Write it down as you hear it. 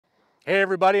Hey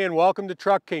everybody, and welcome to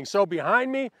Truck King. So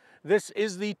behind me, this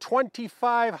is the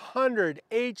 2500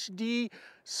 HD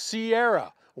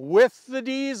Sierra with the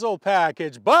diesel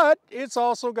package, but it's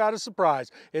also got a surprise.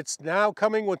 It's now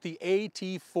coming with the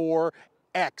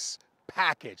AT4X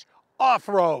package,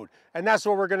 off-road, and that's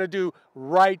what we're gonna do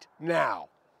right now.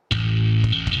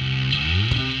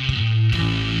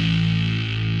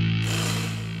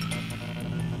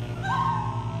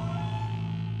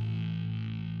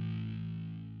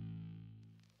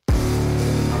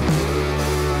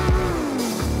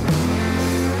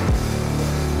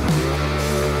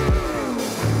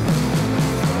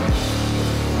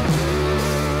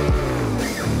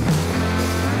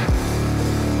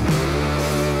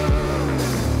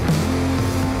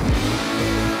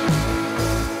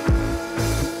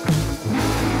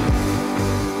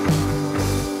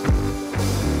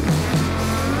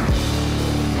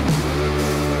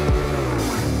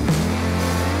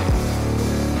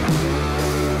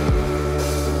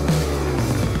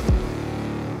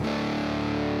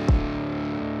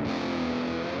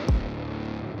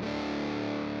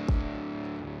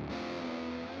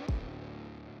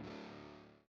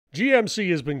 GMC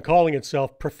has been calling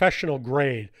itself professional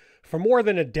grade for more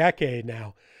than a decade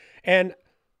now. And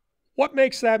what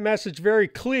makes that message very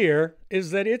clear is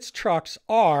that its trucks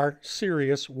are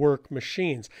serious work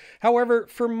machines. However,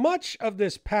 for much of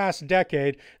this past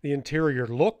decade, the interior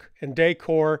look and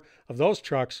decor of those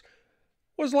trucks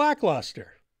was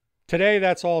lackluster. Today,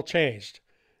 that's all changed.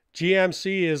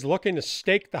 GMC is looking to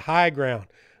stake the high ground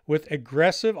with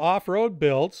aggressive off-road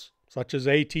builds, such as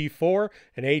AT4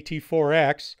 and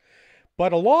AT4X,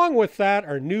 but along with that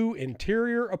are new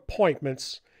interior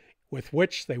appointments with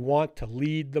which they want to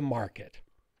lead the market.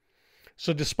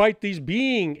 So despite these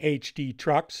being HD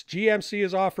trucks, GMC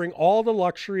is offering all the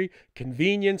luxury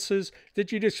conveniences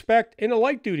that you'd expect in a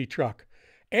light-duty truck,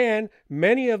 and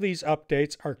many of these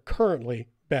updates are currently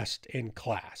best in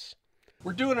class.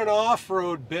 We're doing an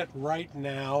off-road bit right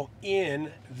now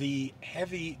in the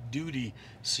heavy-duty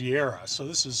Sierra. So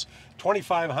this is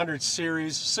 2500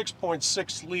 series,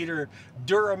 6.6 liter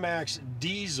Duramax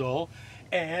diesel,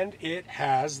 and it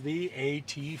has the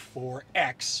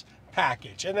AT4X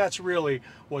package. And that's really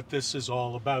what this is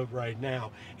all about right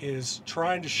now, is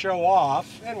trying to show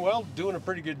off, and well, doing a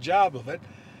pretty good job of it,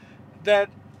 that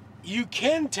you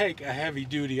can take a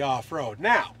heavy-duty off-road.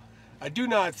 Now, I do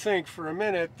not think for a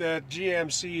minute that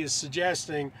GMC is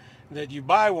suggesting that you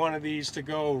buy one of these to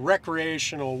go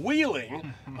recreational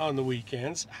wheeling on the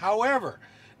weekends. However,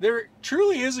 there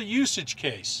truly is a usage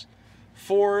case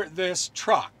for this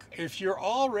truck. If you're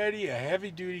already a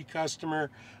heavy-duty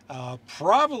customer,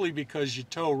 probably because you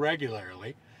tow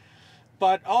regularly,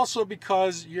 but also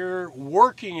because you're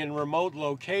working in remote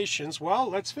locations, well,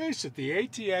 let's face it, the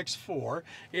ATX4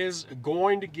 is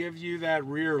going to give you that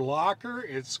rear locker.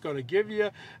 It's going to give you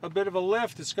a bit of a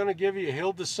lift. It's going to give you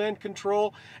hill descent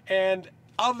control and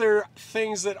other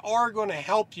things that are going to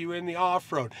help you in the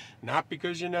off-road. Not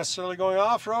because you're necessarily going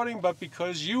off-roading, but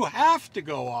because you have to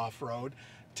go off-road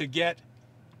to get,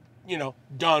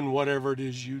 done whatever it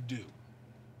is you do.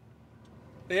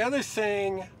 The other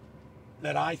thing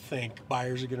that I think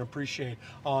buyers are going to appreciate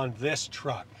on this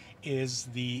truck is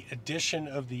the addition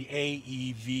of the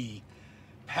AEV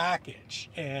package,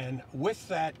 and with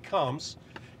that comes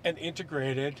an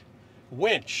integrated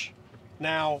winch.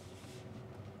 Now,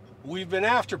 we've been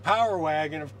after Power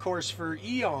Wagon, of course, for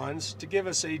eons to give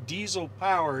us a diesel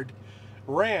powered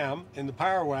Ram in the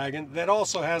Power Wagon that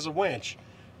also has a winch.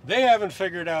 They haven't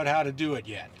figured out how to do it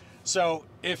yet. So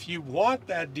if you want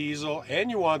that diesel and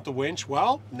you want the winch,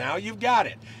 well, now you've got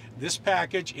it. This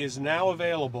package is now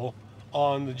available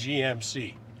on the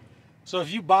GMC. So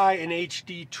if you buy an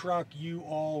HD truck, you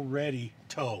already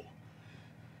tow.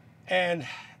 And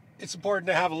it's important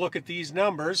to have a look at these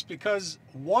numbers, because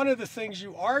one of the things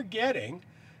you are getting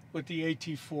with the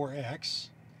AT4X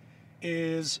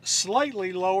is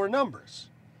slightly lower numbers.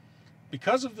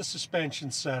 Because of the suspension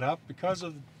setup, because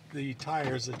of the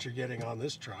tires that you're getting on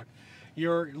this truck,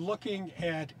 you're looking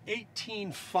at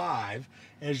 18.5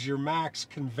 as your max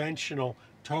conventional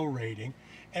tow rating.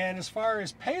 And as far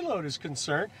as payload is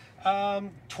concerned,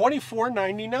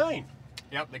 24.99.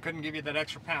 Yep, they couldn't give you that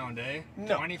extra pound, eh?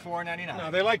 No. $24.99.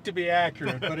 No, they like to be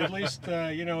accurate, but at least,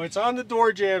 it's on the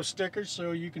door jam sticker,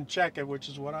 so you can check it, which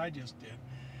is what I just did.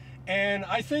 And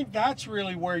I think that's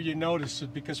really where you notice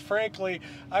it, because frankly,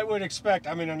 I would expect,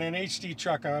 on an HD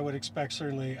truck, I would expect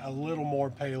certainly a little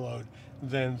more payload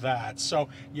than that. So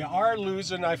you are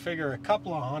losing, I figure, a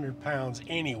couple of 100 pounds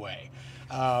anyway,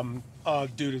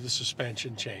 due to the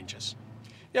suspension changes.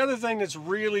 The other thing that's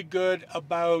really good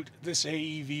about this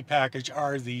AEV package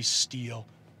are these steel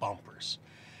bumpers.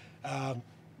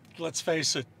 Let's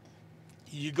face it,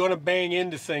 you're going to bang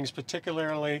into things,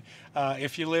 particularly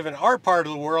if you live in our part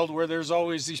of the world where there's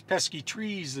always these pesky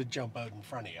trees that jump out in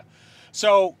front of you.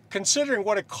 So considering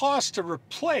what it costs to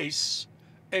replace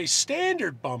a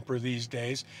standard bumper these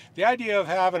days, the idea of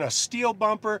having a steel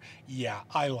bumper, yeah,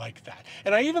 I like that.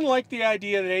 And I even like the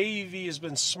idea that AEV has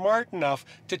been smart enough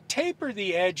to taper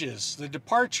the edges, the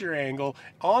departure angle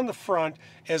on the front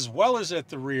as well as at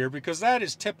the rear, because that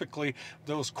is typically,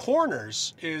 those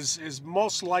corners is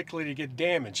most likely to get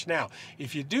damaged. Now,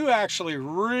 if you do actually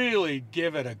really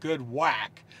give it a good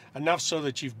whack, enough so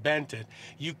that you've bent it,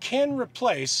 you can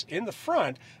replace in the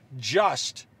front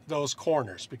just those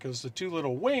corners, because the two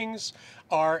little wings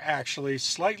are actually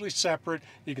slightly separate.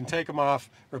 You can take them off,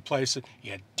 replace it.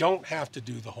 You don't have to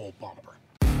do the whole bumper.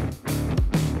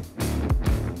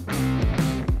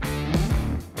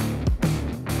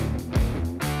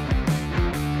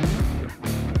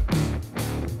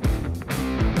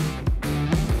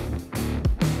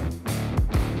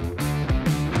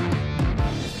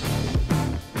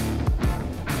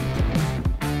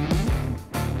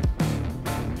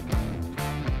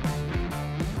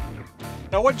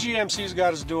 Now, what GMC's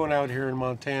got us doing out here in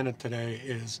Montana today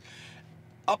is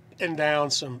up and down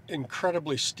some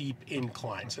incredibly steep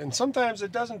inclines. And sometimes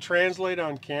it doesn't translate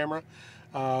on camera.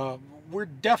 We're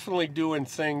definitely doing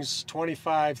things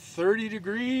 25, 30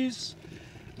 degrees,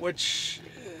 which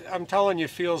I'm telling you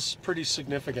feels pretty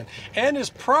significant and is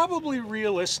probably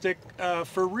realistic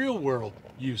for real world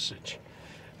usage.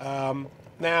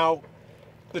 Now,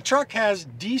 the truck has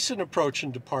decent approach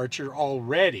and departure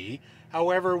already.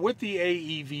 However, with the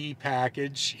AEV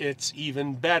package, it's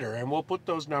even better. And we'll put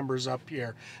those numbers up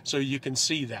here so you can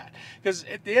see that. Because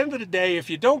at the end of the day, if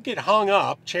you don't get hung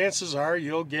up, chances are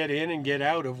you'll get in and get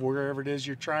out of wherever it is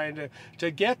you're trying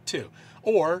to get to.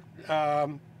 Or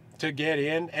to get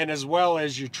in, and as well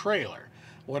as your trailer,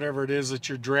 whatever it is that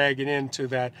you're dragging into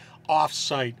that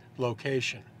off-site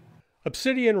location.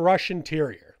 Obsidian Rush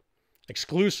interior.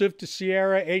 Exclusive to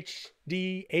Sierra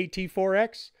HD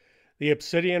AT4X. The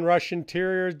Obsidian Rush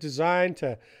interior is designed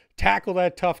to tackle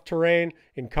that tough terrain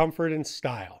in comfort and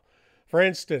style. For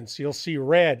instance, you'll see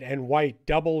red and white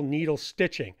double needle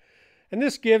stitching, and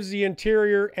this gives the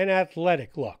interior an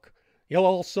athletic look. You'll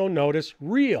also notice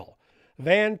real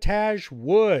Vantage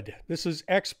wood. This is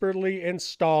expertly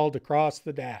installed across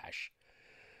the dash.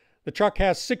 The truck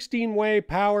has 16-way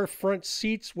power front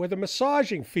seats with a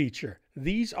massaging feature.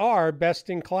 These are best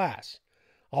in class.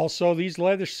 Also, these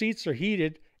leather seats are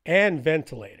heated and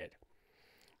ventilated.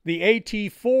 The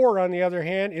AT4, on the other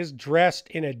hand, is dressed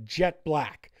in a jet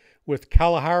black with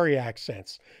Kalahari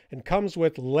accents and comes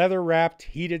with leather-wrapped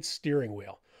heated steering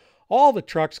wheel. All the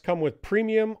trucks come with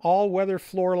premium all-weather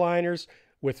floor liners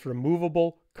with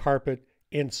removable carpet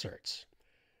inserts.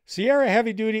 Sierra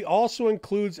Heavy Duty also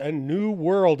includes a new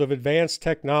world of advanced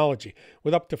technology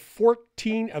with up to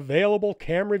 14 available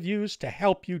camera views to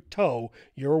help you tow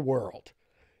your world.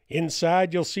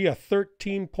 Inside, you'll see a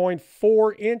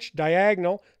 13.4-inch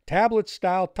diagonal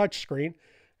tablet-style touchscreen,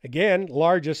 again,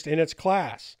 largest in its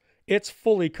class. It's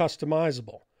fully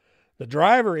customizable. The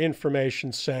driver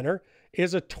information center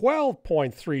is a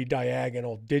 12.3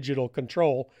 diagonal digital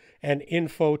control and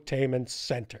infotainment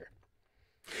center.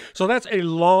 So that's a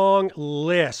long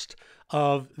list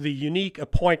of the unique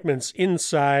appointments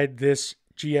inside this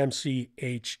GMC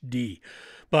HD.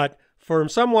 But for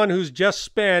someone who's just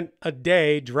spent a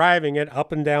day driving it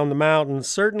up and down the mountain,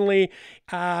 certainly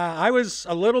I was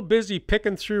a little busy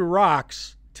picking through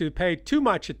rocks to pay too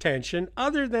much attention,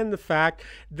 other than the fact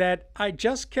that I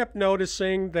just kept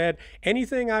noticing that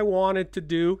anything I wanted to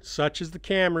do, such as the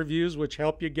camera views, which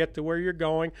help you get to where you're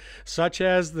going, such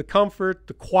as the comfort,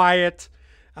 the quiet,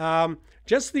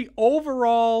 just the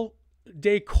overall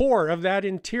decor of that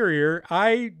interior,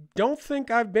 I don't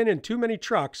think I've been in too many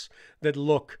trucks that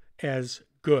look as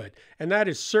good. And that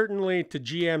is certainly to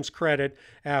GM's credit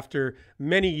after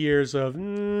many years of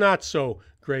not so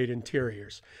great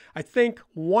interiors. I think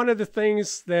one of the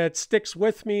things that sticks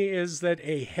with me is that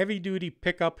a heavy-duty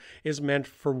pickup is meant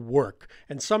for work.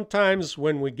 And sometimes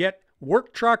when we get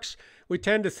work trucks, we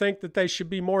tend to think that they should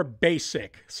be more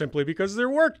basic simply because they're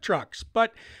work trucks.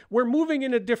 But we're moving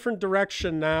in a different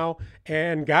direction now,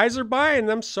 and guys are buying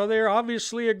them, so they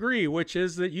obviously agree, which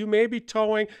is that you may be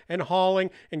towing and hauling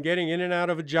and getting in and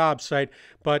out of a job site,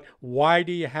 but why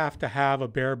do you have to have a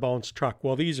bare bones truck?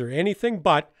 Well, these are anything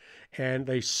but, and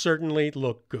they certainly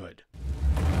look good.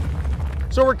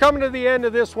 So we're coming to the end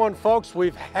of this one, folks.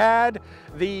 We've had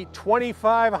the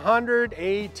 2500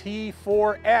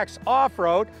 AT4X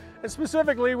off-road, and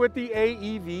specifically with the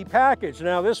AEV package.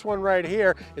 Now, this one right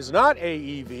here is not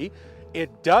AEV.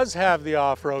 It does have the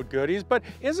off-road goodies, but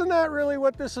isn't that really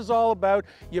what this is all about?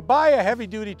 You buy a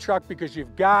heavy-duty truck because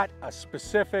you've got a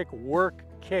specific work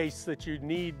case that you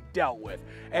need dealt with,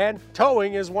 and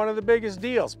towing is one of the biggest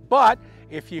deals. But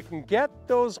if you can get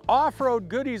those off-road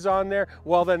goodies on there,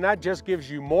 well, then that just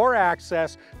gives you more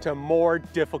access to more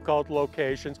difficult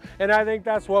locations, and I think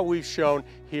that's what we've shown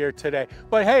here today.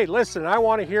 But hey, listen, I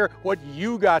want to hear what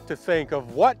you got to think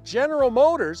of what General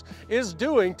Motors is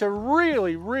doing to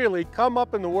really come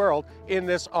up in the world in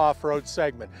this off-road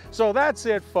segment. So that's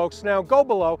it, folks. Now go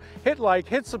below, hit like,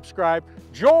 hit subscribe,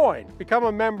 join, become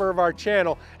a member of our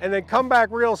channel, and then come back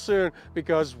real soon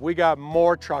because we got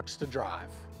more trucks to drive.